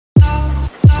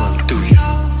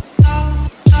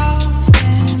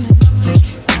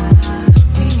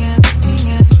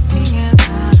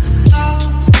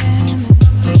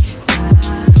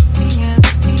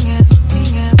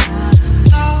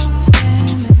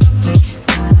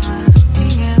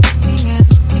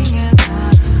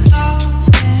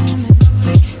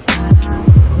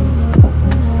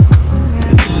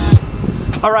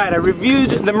Alright, I reviewed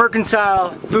the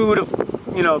Mercantile food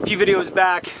a few videos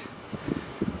back.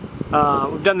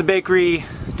 We've done the bakery,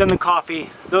 done the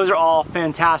coffee. Those are all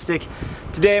fantastic.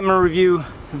 Today I'm going to review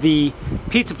the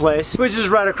pizza place, which is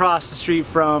right across the street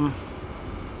from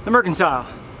the Mercantile.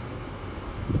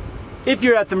 If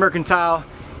you're at the Mercantile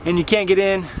and you can't get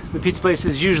in, the pizza place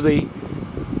is usually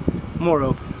more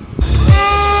open.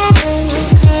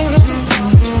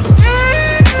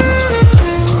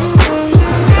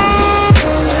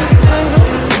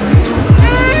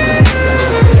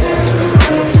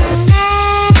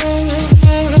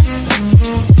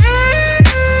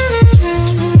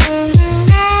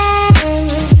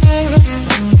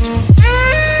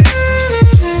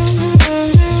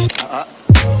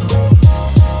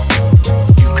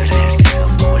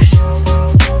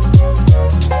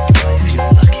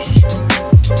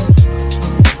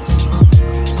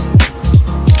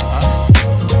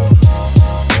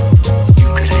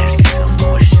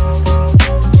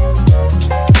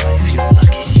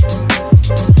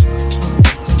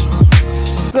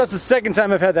 That's the second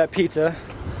time I've had that pizza.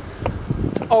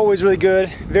 It's always really good,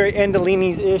 very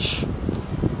Andalini's-ish.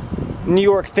 New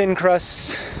York thin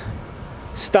crust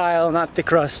style, not thick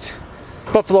crust.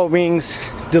 Buffalo wings,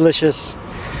 delicious.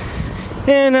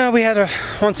 And we had to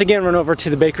once again run over to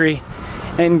the bakery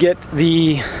and get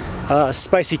the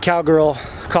spicy cowgirl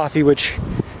coffee, which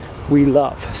we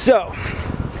love. So,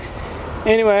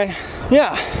 anyway,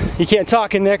 yeah, you can't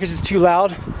talk in there because it's too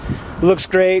loud. It looks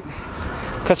great.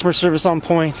 Customer service on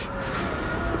point.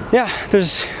 Yeah,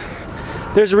 there's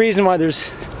a reason why there's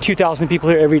 2,000 people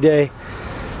here every day,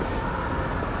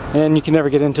 and you can never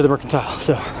get into the Mercantile.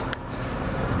 So,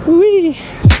 wee.